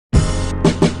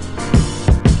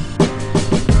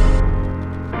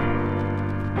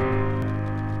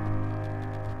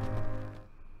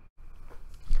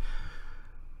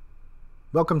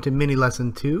Welcome to mini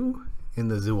lesson 2 in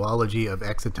the Zoology of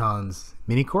Excitons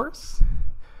mini course.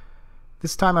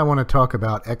 This time I want to talk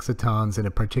about excitons in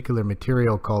a particular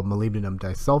material called molybdenum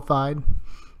disulfide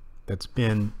that's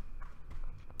been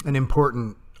an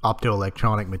important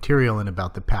optoelectronic material in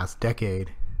about the past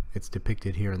decade. It's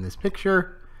depicted here in this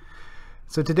picture.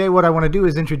 So today what I want to do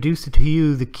is introduce to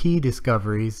you the key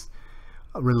discoveries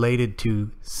related to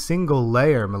single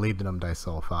layer molybdenum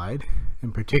disulfide,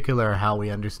 in particular how we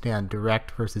understand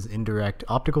direct versus indirect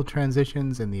optical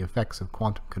transitions and the effects of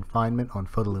quantum confinement on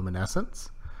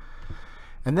photoluminescence.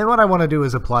 And then what I want to do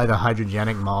is apply the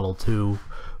hydrogenic model to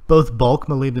both bulk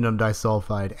molybdenum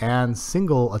disulfide and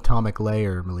single atomic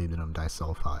layer molybdenum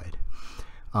disulfide.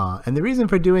 And the reason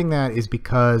for doing that is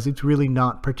because it's really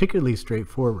not particularly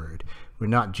straightforward. We're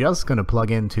not just going to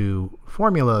plug into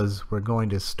formulas. We're going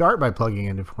to start by plugging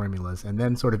into formulas and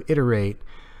then sort of iterate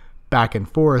back and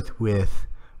forth with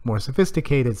more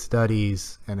sophisticated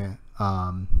studies and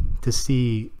to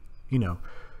see,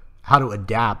 how to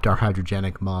adapt our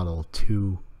hydrogenic model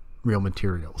to real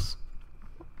materials.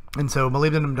 And so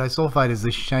molybdenum disulfide is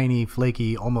this shiny,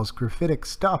 flaky, almost graphitic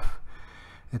stuff.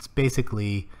 It's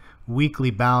basically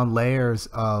weakly bound layers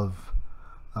of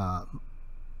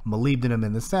molybdenum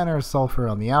in the center, sulfur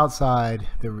on the outside.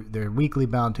 They're weakly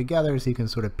bound together, so you can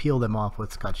sort of peel them off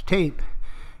with Scotch tape.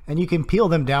 And you can peel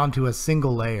them down to a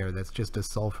single layer that's just a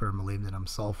sulfur, molybdenum,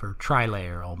 sulfur,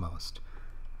 tri-layer almost.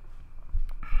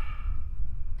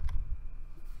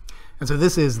 And so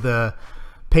this is the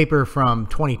paper from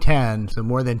 2010, so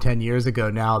more than 10 years ago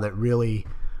now, that really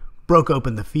broke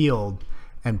open the field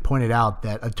and pointed out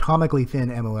that atomically thin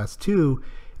MoS2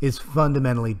 is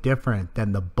fundamentally different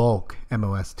than the bulk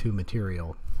MoS2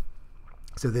 material.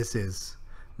 So this is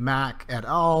Mack et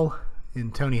al.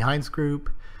 In Tony Heinz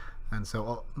group. And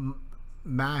so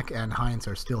Mack and Heinz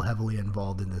are still heavily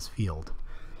involved in this field.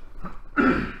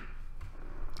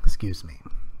 Excuse me.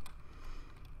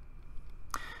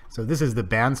 So this is the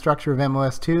band structure of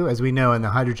MoS2. As we know in the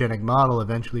hydrogenic model,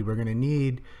 eventually we're going to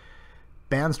need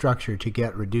band structure to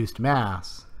get reduced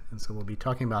mass. And so we'll be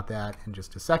talking about that in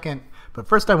just a second. But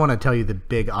first I want to tell you the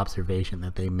big observation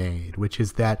that they made, which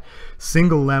is that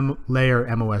single layer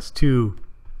MoS2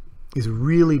 is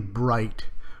really bright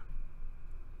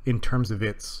in terms of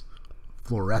its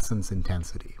fluorescence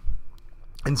intensity.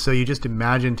 And so you just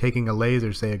imagine taking a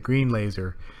laser, say a green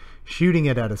laser, shooting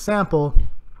it at a sample.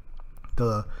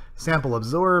 The sample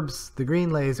absorbs the green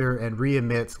laser and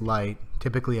re-emits light,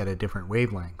 typically at a different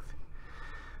wavelength.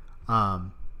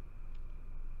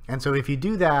 And so if you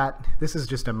do that, this is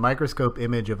just a microscope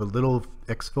image of a little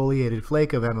exfoliated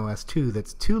flake of MoS2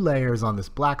 that's 2 layers on this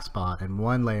black spot and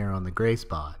 1 layer on the gray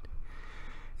spot.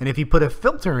 And if you put a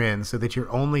filter in so that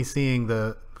you're only seeing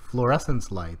the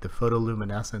fluorescence light, the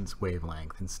photoluminescence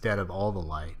wavelength, instead of all the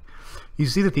light, you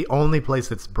see that the only place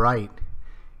that's bright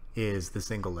is the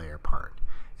single layer part.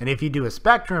 And if you do a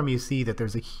spectrum, you see that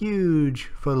there's a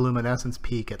huge photoluminescence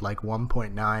peak at like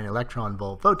 1.9 electron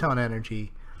volt photon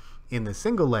energy in the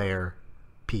single layer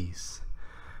piece,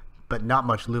 but not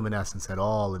much luminescence at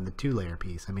all in the 2 layer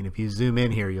piece. I mean, if you zoom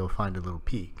in here, you'll find a little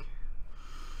peak.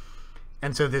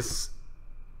 And so this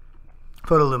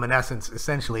photoluminescence,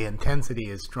 essentially intensity,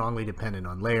 is strongly dependent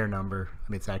on layer number. I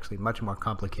mean, it's actually much more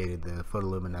complicated, the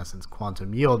photoluminescence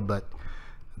quantum yield, but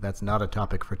that's not a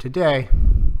topic for today.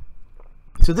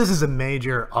 So this is a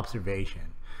major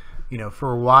observation.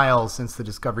 For a while, since the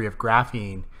discovery of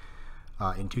graphene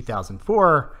in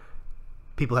 2004,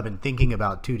 people have been thinking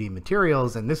about 2D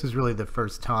materials, and this is really the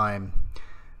first time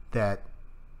that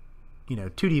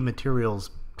 2D materials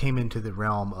came into the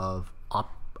realm of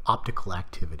optical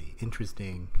activity,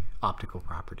 interesting optical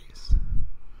properties,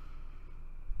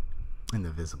 in the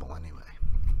visible anyway.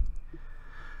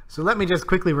 So let me just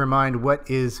quickly remind what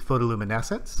is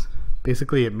photoluminescence.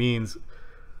 Basically it means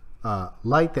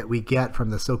light that we get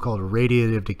from the so-called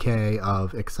radiative decay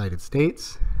of excited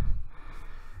states.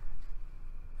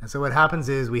 And so what happens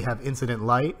is we have incident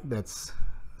light that's,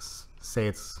 say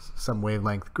it's some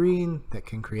wavelength green, that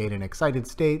can create an excited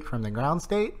state from the ground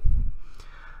state.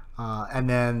 And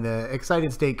then the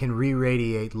excited state can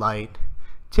re-radiate light,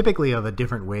 typically of a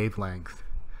different wavelength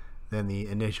than the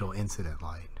initial incident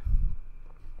light.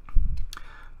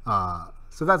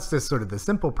 So that's just sort of the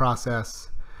simple process.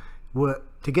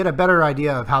 To get a better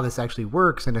idea of how this actually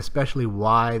works, and especially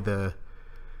why the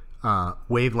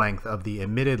wavelength of the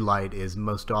emitted light is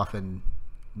most often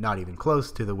not even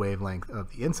close to the wavelength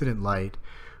of the incident light,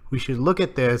 we should look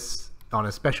at this on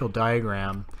a special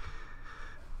diagram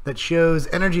that shows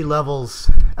energy levels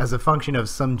as a function of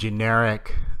some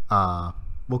generic,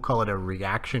 we'll call it a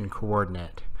reaction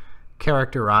coordinate,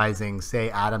 characterizing, say,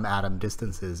 atom-atom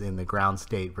distances in the ground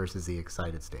state versus the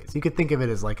excited state. So you could think of it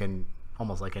as like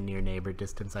almost like a near neighbor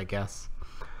distance, I guess.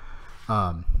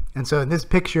 And so in this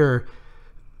picture,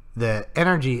 the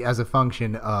energy as a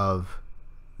function of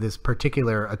this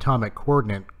particular atomic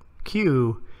coordinate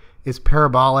Q is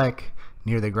parabolic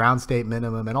near the ground state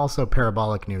minimum and also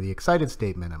parabolic near the excited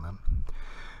state minimum.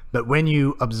 But when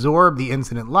you absorb the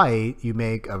incident light, you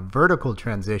make a vertical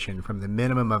transition from the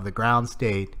minimum of the ground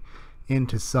state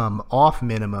into some off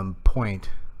minimum point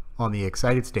on the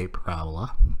excited state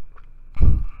parabola.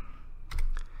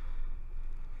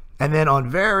 And then on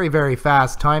very, very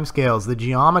fast timescales, the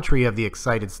geometry of the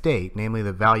excited state, namely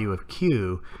the value of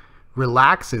Q,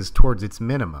 relaxes towards its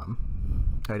minimum.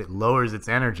 Right? It lowers its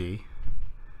energy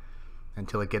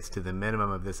until it gets to the minimum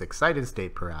of this excited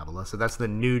state parabola. So that's the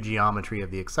new geometry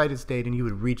of the excited state, and you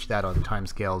would reach that on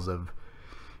timescales of,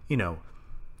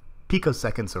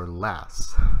 picoseconds or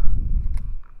less.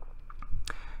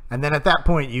 And then at that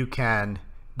point, you can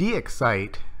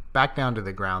de-excite back down to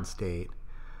the ground state,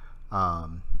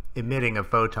 emitting a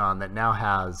photon that now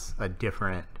has a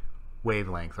different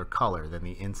wavelength or color than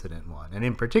the incident one. And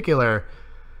in particular,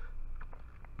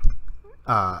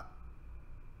 the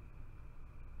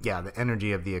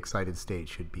energy of the excited state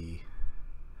should be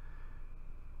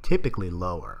typically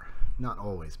lower. Not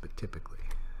always, but typically.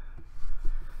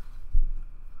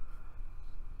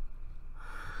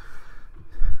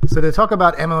 So to talk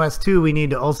about MoS2, we need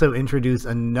to also introduce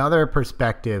another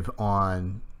perspective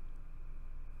on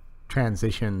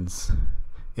transitions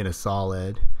in a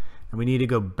solid, and we need to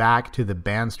go back to the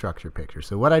band structure picture.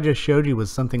 So what I just showed you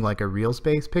was something like a real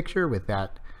space picture with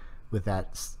that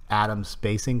atom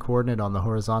spacing coordinate on the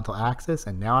horizontal axis,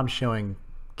 and now I'm showing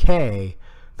K,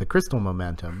 the crystal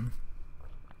momentum.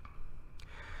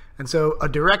 And so a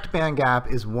direct band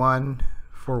gap is one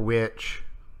for which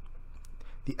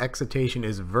the excitation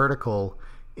is vertical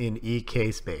in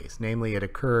EK space, namely it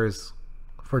occurs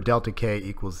for delta K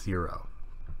equals 0.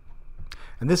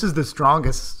 And this is the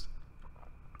strongest,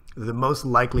 the most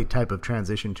likely type of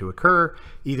transition to occur,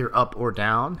 either up or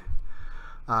down.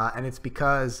 And it's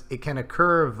because it can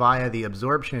occur via the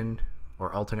absorption,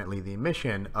 or alternately the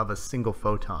emission, of a single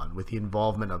photon with the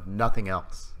involvement of nothing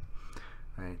else.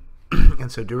 Right?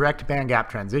 And so direct band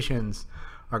gap transitions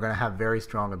are going to have very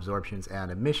strong absorptions and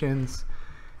emissions.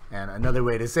 And another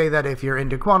way to say that, if you're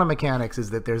into quantum mechanics, is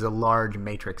that there's a large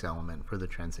matrix element for the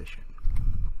transition.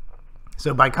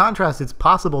 So by contrast, it's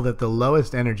possible that the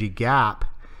lowest energy gap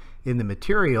in the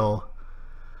material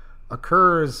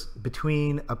occurs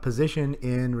between a position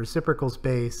in reciprocal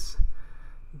space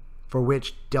for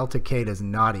which delta K does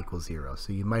not equal 0.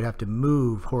 So you might have to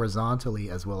move horizontally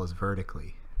as well as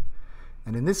vertically.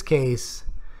 And in this case,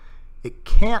 it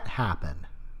can't happen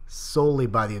solely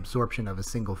by the absorption of a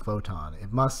single photon.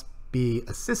 It must be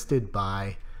assisted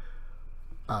by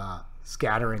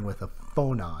scattering with a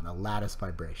phonon, a lattice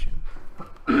vibration.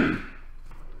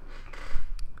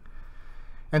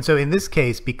 And so in this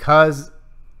case, because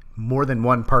more than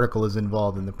one particle is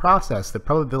involved in the process, the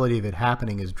probability of it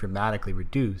happening is dramatically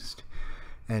reduced.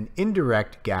 And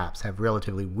indirect gaps have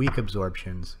relatively weak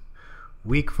absorptions,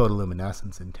 weak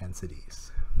photoluminescence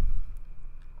intensities.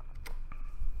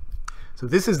 So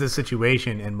this is the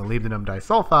situation in molybdenum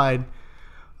disulfide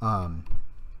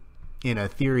in a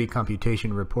theory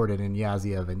computation reported in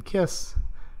Yaziev and Kiss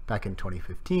back in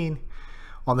 2015.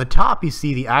 On the top, you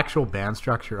see the actual band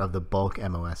structure of the bulk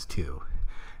MoS2.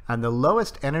 And the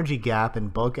lowest energy gap in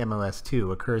bulk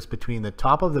MoS2 occurs between the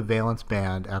top of the valence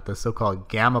band at the so-called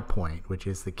gamma point, which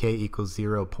is the K equals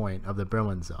 0 point of the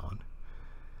Brillouin zone,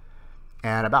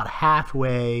 and about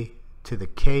halfway to the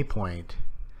K point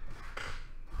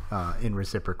in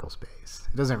reciprocal space.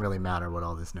 It doesn't really matter what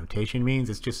all this notation means.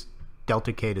 It's just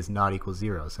delta K does not equal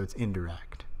 0, so it's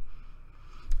indirect.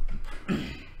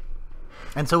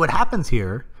 And so what happens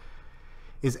here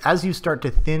is, as you start to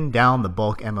thin down the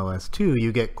bulk MoS2,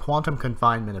 you get quantum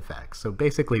confinement effects. So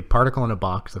basically particle in a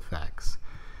box effects,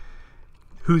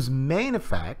 whose main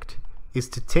effect is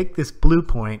to take this blue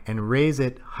point and raise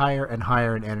it higher and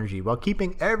higher in energy while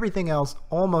keeping everything else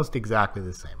almost exactly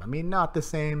the same. I mean, not the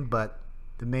same, but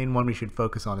the main one we should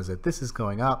focus on is that this is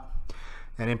going up.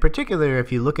 And in particular,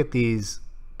 if you look at these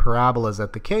parabolas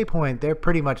at the K point, they're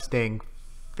pretty much staying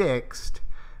fixed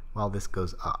while this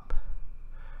goes up.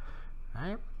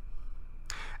 Right?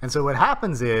 And so what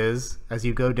happens is, as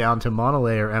you go down to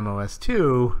monolayer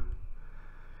MoS2,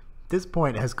 this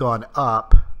point has gone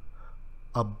up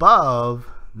above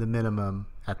the minimum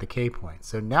at the K point.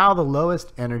 So now the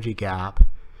lowest energy gap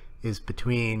is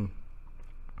between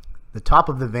the top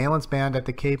of the valence band at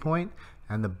the K point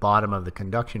and the bottom of the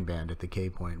conduction band at the K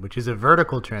point, which is a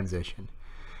vertical transition.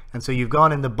 And so you've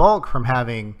gone in the bulk from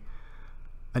having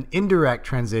an indirect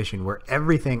transition where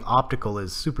everything optical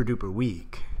is super duper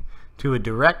weak to a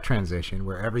direct transition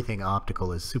where everything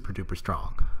optical is super duper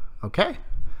strong. Okay?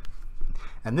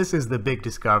 And this is the big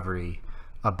discovery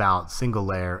about single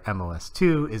layer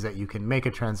MoS2, is that you can make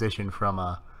a transition from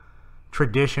a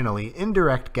traditionally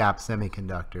indirect gap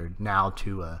semiconductor now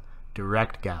to a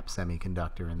direct gap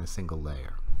semiconductor in the single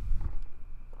layer.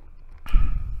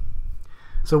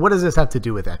 So what does this have to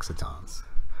do with excitons?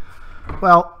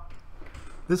 Well,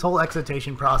 this whole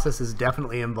excitation process is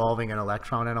definitely involving an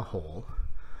electron and a hole.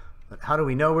 But how do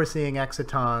we know we're seeing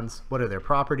excitons? What are their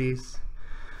properties?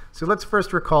 So let's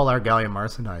first recall our gallium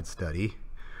arsenide study,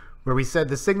 where we said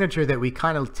the signature that we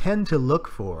kind of tend to look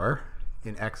for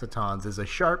in excitons is a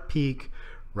sharp peak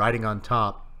riding on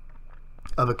top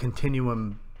of a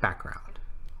continuum background.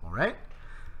 All right?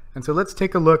 And so let's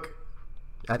take a look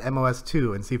at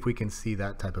MoS2 and see if we can see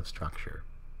that type of structure.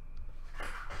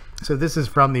 So this is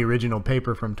from the original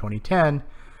paper from 2010.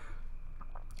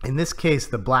 In this case,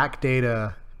 the black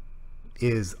data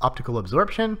is optical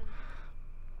absorption,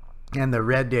 and the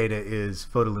red data is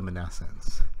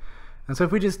photoluminescence. And so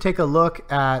if we just take a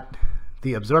look at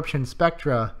the absorption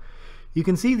spectra, you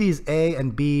can see these A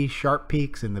and B sharp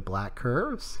peaks in the black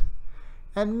curves,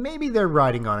 and maybe they're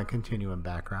riding on a continuum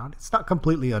background. It's not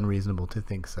completely unreasonable to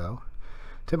think so.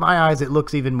 To my eyes, it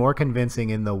looks even more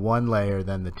convincing in the 1 layer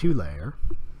than the 2 layer.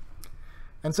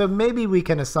 And so maybe we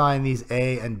can assign these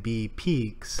A and B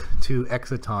peaks to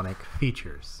excitonic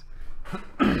features.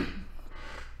 And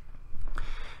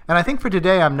I think for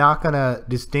today, I'm not going to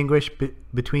distinguish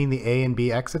between the A and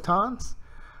B excitons.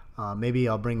 Maybe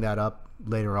I'll bring that up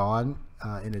later on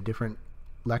in a different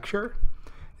lecture.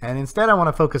 And instead, I want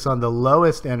to focus on the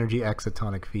lowest energy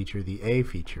excitonic feature, the A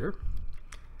feature.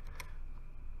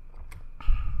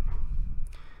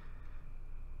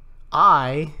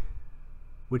 I,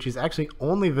 which is actually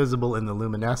only visible in the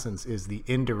luminescence, is the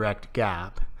indirect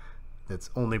gap that's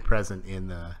only present in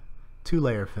the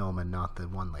 2-layer film and not the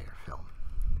 1-layer film.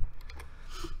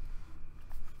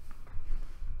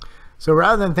 So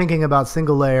rather than thinking about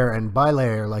single layer and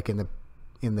bilayer like in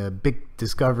the big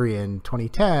discovery in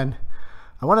 2010,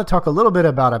 I want to talk a little bit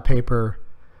about a paper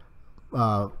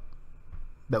that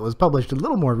was published a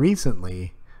little more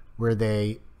recently, where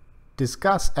they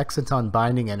discuss exciton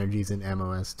binding energies in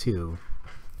MoS2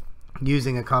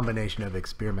 using a combination of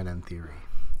experiment and theory.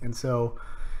 And so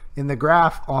in the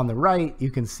graph on the right, you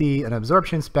can see an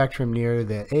absorption spectrum near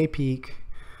the A peak,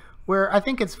 where I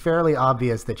think it's fairly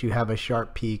obvious that you have a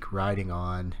sharp peak riding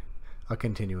on a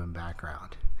continuum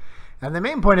background. And the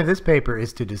main point of this paper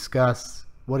is to discuss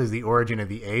what is the origin of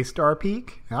the A star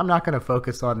peak. Now, I'm not going to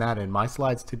focus on that in my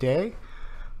slides today.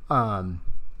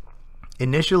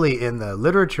 Initially in the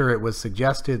literature, it was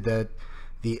suggested that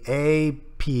the A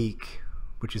peak,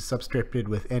 which is subscripted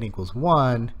with n equals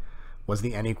 1, was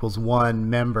the n equals 1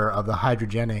 member of the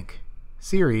hydrogenic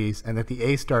series, and that the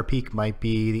A star peak might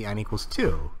be the n equals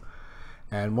 2.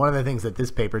 And one of the things that this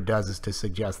paper does is to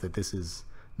suggest that this is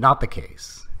not the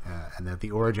case, and that the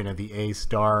origin of the A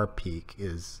star peak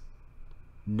is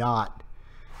not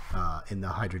in the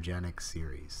hydrogenic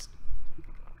series.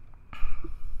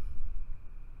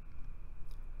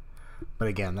 But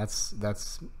again,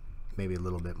 that's maybe a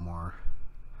little bit more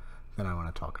than I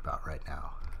want to talk about right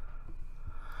now.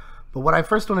 But what I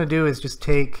first want to do is just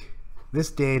take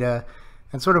this data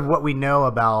and sort of what we know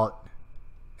about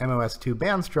MoS2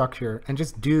 band structure and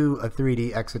just do a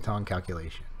 3D exciton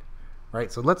calculation,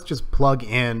 right? So let's just plug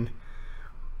in.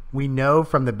 We know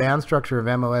from the band structure of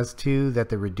MoS2 that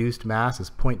the reduced mass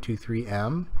is 0.23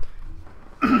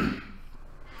 m.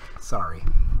 Sorry.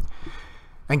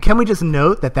 And can we just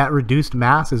note that that reduced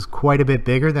mass is quite a bit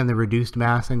bigger than the reduced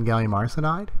mass in gallium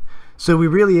arsenide? So we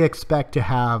really expect to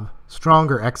have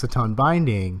stronger exciton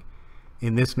binding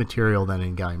in this material than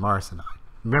in gallium arsenide.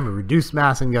 Remember, reduced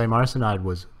mass in gallium arsenide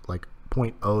was like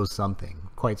 0.0 something,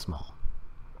 quite small.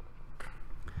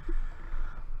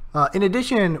 In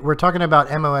addition, we're talking about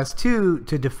MoS2.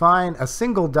 To define a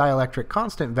single dielectric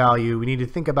constant value, we need to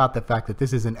think about the fact that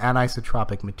this is an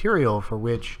anisotropic material for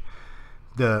which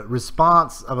the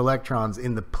response of electrons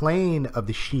in the plane of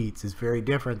the sheets is very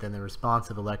different than the response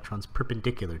of electrons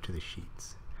perpendicular to the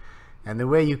sheets. And the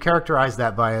way you characterize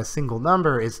that by a single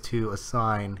number is to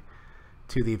assign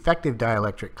to the effective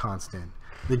dielectric constant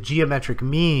the geometric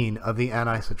mean of the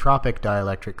anisotropic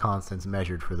dielectric constants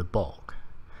measured for the bulk.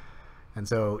 And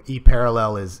so E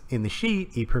parallel is in the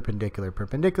sheet, E perpendicular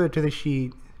perpendicular to the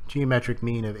sheet. Geometric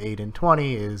mean of 8 and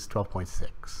 20 is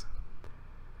 12.6.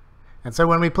 And so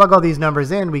when we plug all these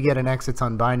numbers in, we get an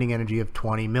exciton binding energy of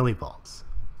 20 millivolts.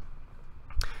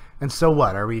 And so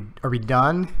what? Are we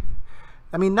done?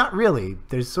 I mean, not really.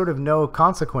 There's sort of no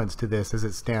consequence to this as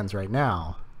it stands right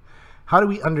now. How do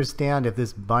we understand if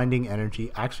this binding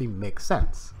energy actually makes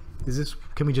sense?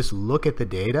 Can we just look at the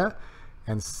data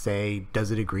and say,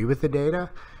 does it agree with the data?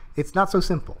 It's not so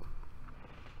simple.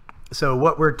 So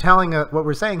what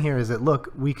we're saying here is that,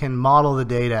 look, we can model the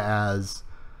data as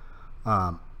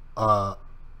a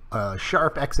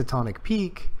sharp excitonic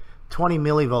peak 20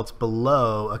 millivolts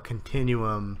below a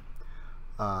continuum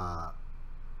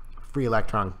free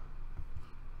electron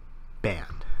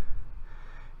band.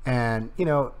 And, you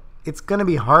know, it's going to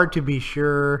be hard to be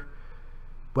sure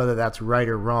whether that's right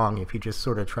or wrong if you just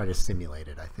sort of try to simulate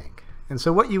it, I think. And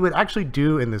so what you would actually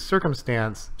do in this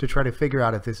circumstance to try to figure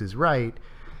out if this is right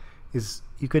is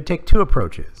you could take two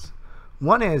approaches.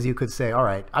 One is you could say, all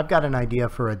right, I've got an idea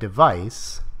for a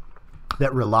device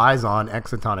that relies on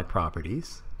excitonic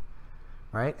properties,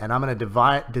 right? And I'm going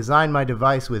to design my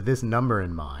device with this number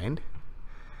in mind,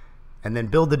 and then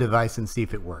build the device and see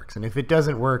if it works. And if it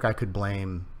doesn't work, I could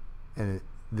blame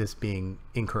this being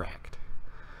incorrect.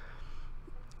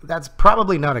 That's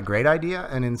probably not a great idea,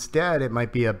 and instead it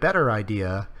might be a better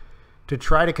idea to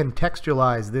try to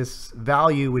contextualize this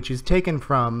value, which is taken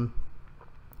from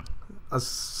a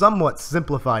somewhat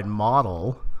simplified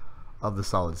model of the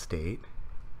solid state,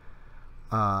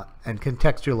 and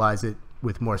contextualize it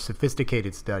with more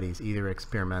sophisticated studies, either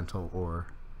experimental or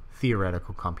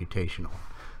theoretical computational.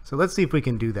 So let's see if we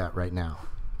can do that right now.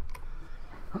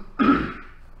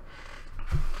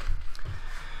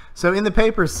 So in the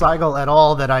paper Seigel et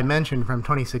al. That I mentioned from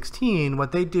 2016,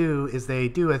 what they do is they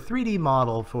do a 3D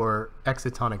model for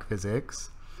excitonic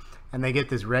physics, and they get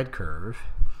this red curve,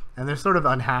 and they're sort of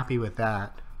unhappy with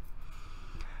that.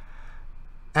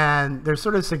 And they're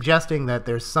sort of suggesting that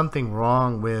there's something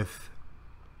wrong with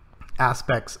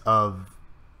aspects of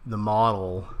the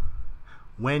model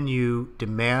when you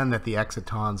demand that the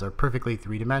excitons are perfectly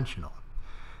three-dimensional.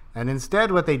 And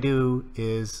instead what they do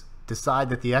is decide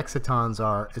that the excitons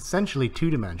are essentially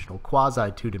two-dimensional,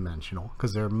 quasi-two-dimensional,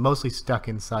 because they're mostly stuck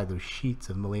inside those sheets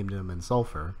of molybdenum and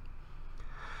sulfur.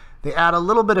 They add a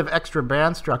little bit of extra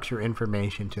band structure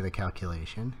information to the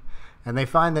calculation, and they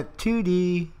find that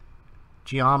 2D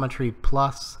geometry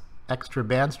plus extra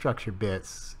band structure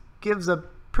bits gives a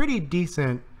pretty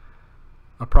decent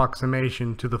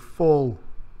approximation to the full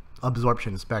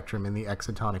absorption spectrum in the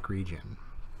excitonic region.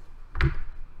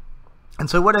 And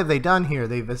so what have they done here?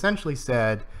 They've essentially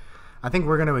said, I think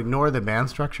we're going to ignore the band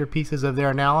structure pieces of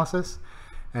their analysis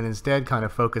and instead kind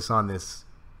of focus on this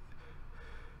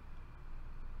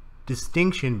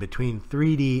distinction between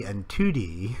 3D and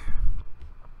 2D.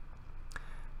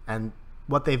 And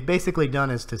what they've basically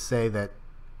done is to say that,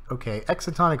 okay,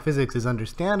 excitonic physics is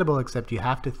understandable, except you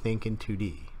have to think in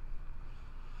 2D.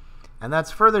 And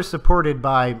that's further supported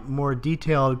by more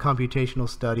detailed computational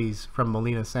studies from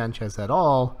Molina Sanchez et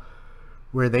al.,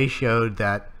 where they showed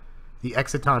that the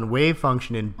exciton wave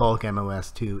function in bulk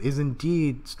MoS2 is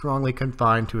indeed strongly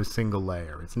confined to a single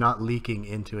layer. It's not leaking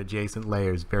into adjacent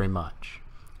layers very much.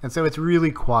 And so it's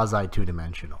really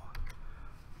quasi-two-dimensional.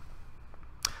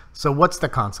 So what's the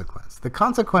consequence? The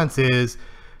consequence is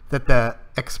that the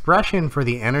expression for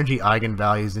the energy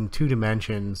eigenvalues in 2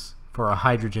 dimensions for a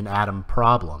hydrogen atom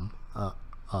problem,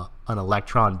 an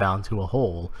electron bound to a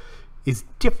hole, is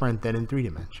different than in 3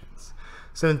 dimensions.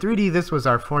 So in 3D, this was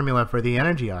our formula for the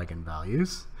energy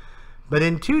eigenvalues. But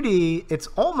in 2D, it's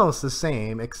almost the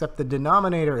same, except the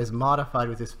denominator is modified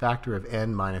with this factor of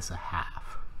n minus a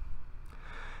half.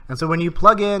 And so when you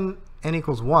plug in n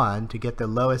equals 1 to get the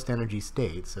lowest energy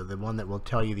state, so the one that will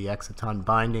tell you the exciton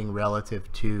binding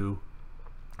relative to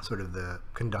sort of the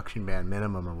conduction band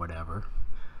minimum or whatever,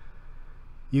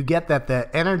 you get that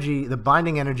the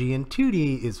binding energy in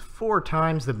 2D is 4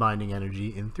 times the binding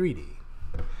energy in 3D.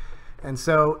 And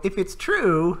so if it's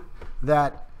true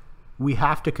that we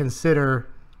have to consider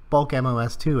bulk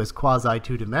MoS2 as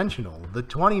quasi-two-dimensional, the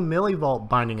 20 millivolt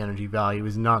binding energy value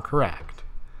is not correct.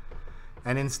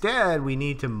 And instead, we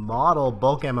need to model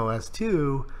bulk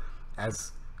MoS2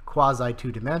 as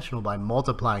quasi-two-dimensional by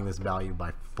multiplying this value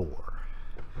by 4.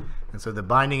 And so the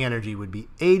binding energy would be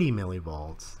 80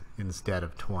 millivolts instead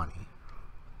of 20.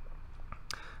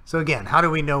 So again, how do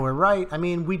we know we're right? I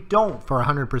mean, we don't for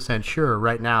 100% sure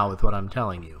right now with what I'm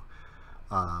telling you.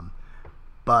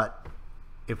 But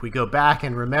if we go back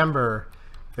and remember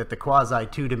that the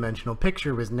quasi-two-dimensional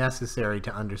picture was necessary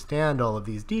to understand all of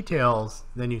these details,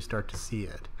 then you start to see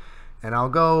it. And I'll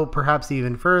go perhaps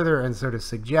even further and sort of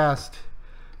suggest,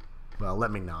 well,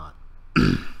 let me not.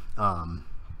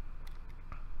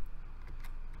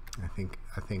 I think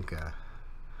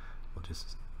we'll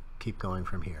just keep going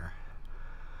from here.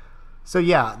 So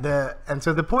yeah,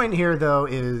 the point here though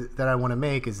is that I want to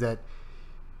make is that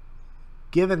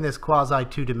given this quasi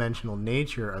two-dimensional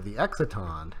nature of the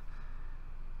exciton,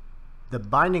 the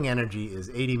binding energy is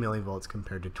 80 millivolts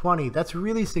compared to 20. That's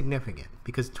really significant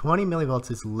because 20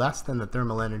 millivolts is less than the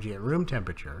thermal energy at room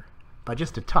temperature by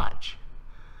just a touch.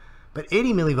 But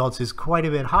 80 millivolts is quite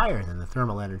a bit higher than the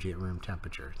thermal energy at room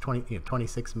temperature.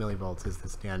 26 millivolts is the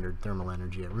standard thermal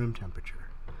energy at room temperature.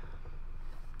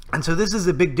 And so this is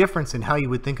a big difference in how you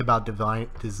would think about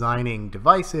designing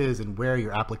devices and where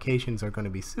your applications are going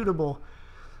to be suitable,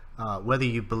 whether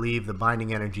you believe the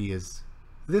binding energy is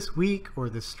this weak or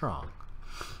this strong.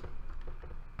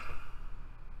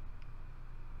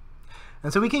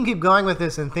 And so we can keep going with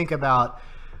this and think about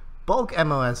bulk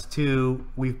MoS2.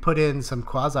 We've put in some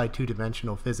quasi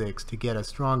two-dimensional physics to get a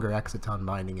stronger exciton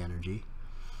binding energy.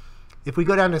 If we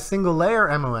go down to single layer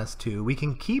MoS2, we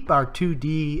can keep our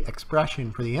 2D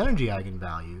expression for the energy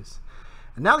eigenvalues.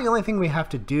 And now the only thing we have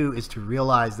to do is to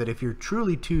realize that if you're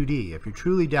truly 2D, if you're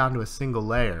truly down to a single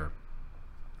layer,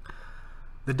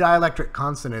 the dielectric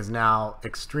constant is now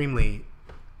extremely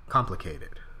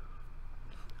complicated.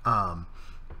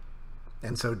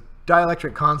 And so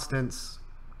dielectric constants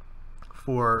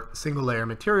for single layer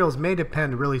materials may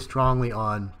depend really strongly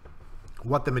on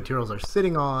what the materials are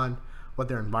sitting on, what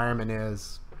their environment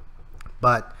is.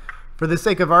 But for the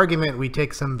sake of argument, we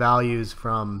take some values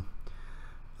from,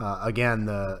 again,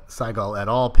 the Seigel et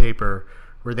al. Paper,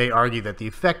 where they argue that the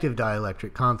effective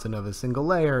dielectric constant of a single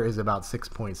layer is about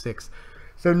 6.6.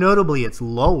 So notably, it's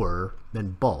lower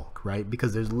than bulk, right?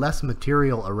 Because there's less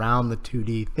material around the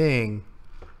 2D thing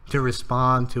to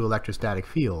respond to electrostatic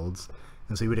fields.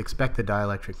 And so you would expect the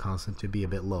dielectric constant to be a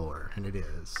bit lower, and it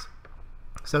is.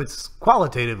 So it's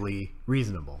qualitatively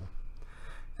reasonable.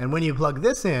 And when you plug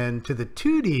this in to the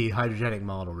 2D hydrogenic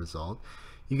model result,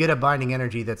 you get a binding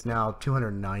energy that's now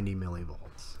 290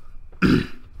 millivolts.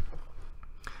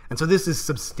 And so this is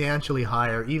substantially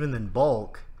higher even than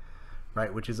bulk,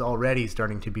 right, which is already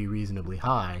starting to be reasonably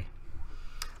high.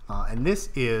 And this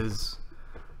is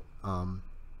a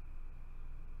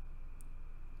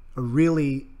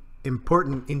really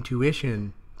important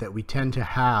intuition that we tend to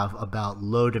have about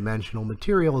low-dimensional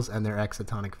materials and their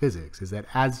excitonic physics, is that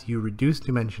as you reduce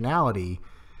dimensionality,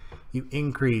 you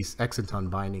increase exciton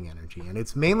binding energy. And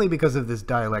it's mainly because of this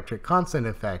dielectric constant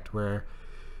effect, where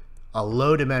a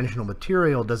low-dimensional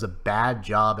material does a bad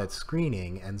job at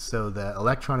screening, and so the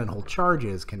electron and hole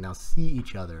charges can now see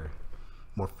each other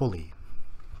more fully.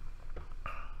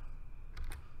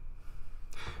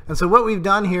 And so what we've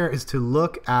done here is to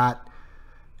look at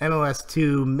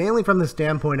MoS2 mainly from the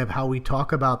standpoint of how we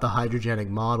talk about the hydrogenic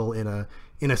model in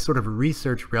a sort of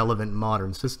research relevant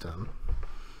modern system.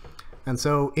 And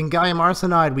so in gallium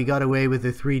arsenide, we got away with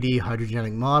the 3D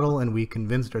hydrogenic model, and we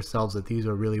convinced ourselves that these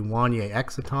are really Wannier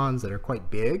excitons that are quite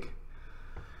big.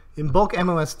 In bulk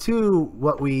MoS2,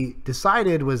 what we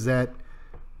decided was that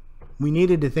we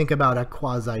needed to think about a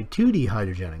quasi 2D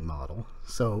hydrogenic model.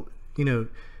 So,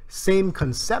 same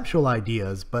conceptual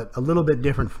ideas, but a little bit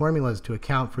different formulas to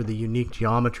account for the unique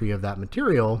geometry of that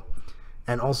material,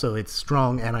 and also its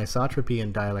strong anisotropy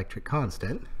and dielectric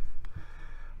constant.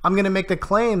 I'm going to make the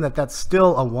claim that that's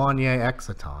still a Wannier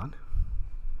exciton.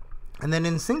 And then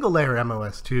in single layer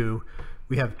MoS2,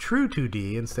 we have true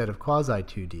 2D instead of quasi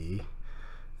 2D.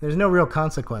 There's no real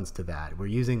consequence to that. We're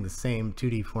using the same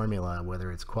 2D formula,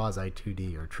 whether it's quasi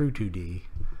 2D or true 2D.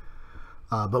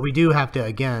 But we do have to,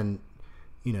 again,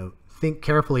 think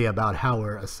carefully about how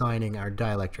we're assigning our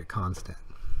dielectric constant.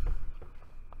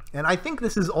 And I think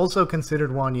this is also considered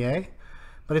Wannier,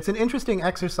 but it's an interesting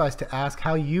exercise to ask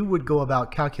how you would go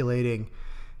about calculating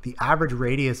the average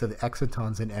radius of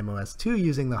excitons in MoS2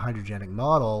 using the hydrogenic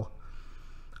model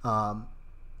to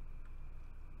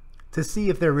see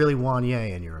if they're really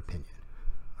Wannier in your opinion,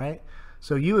 right?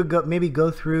 So you would maybe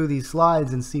go through these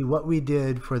slides and see what we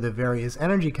did for the various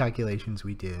energy calculations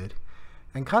we did,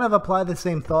 and kind of apply the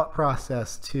same thought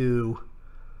process to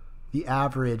the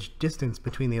average distance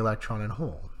between the electron and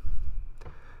hole.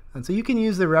 And so you can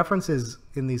use the references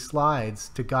in these slides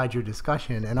to guide your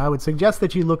discussion, and I would suggest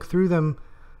that you look through them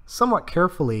somewhat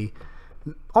carefully,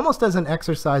 almost as an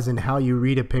exercise in how you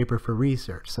read a paper for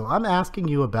research. So I'm asking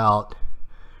you about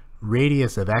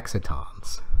radius of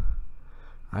excitons,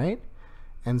 right?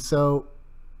 And so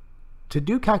to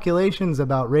do calculations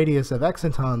about radius of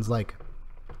excitons, like,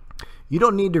 you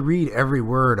don't need to read every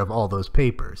word of all those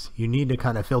papers. You need to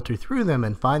kind of filter through them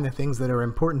and find the things that are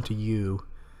important to you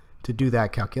to do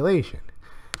that calculation.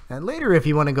 And later, if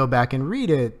you want to go back and read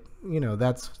it,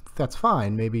 that's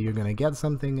fine. Maybe you're going to get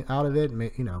something out of it.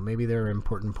 Maybe there are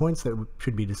important points that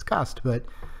should be discussed, but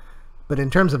in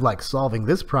terms of like solving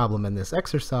this problem in this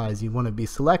exercise, you want to be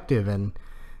selective and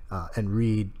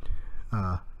read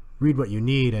what you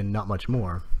need and not much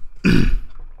more.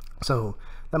 So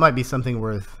that might be something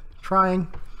worth trying.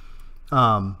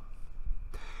 In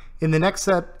the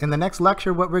next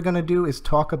lecture, what we're going to do is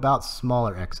talk about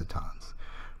smaller excitons.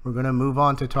 We're going to move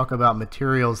on to talk about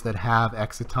materials that have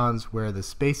excitons where the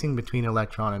spacing between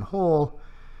electron and hole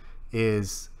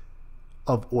is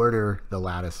of order the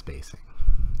lattice spacing.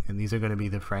 And these are going to be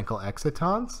the Frankel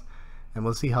excitons, and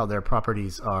we'll see how their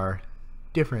properties are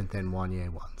different than Wannier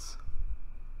ones.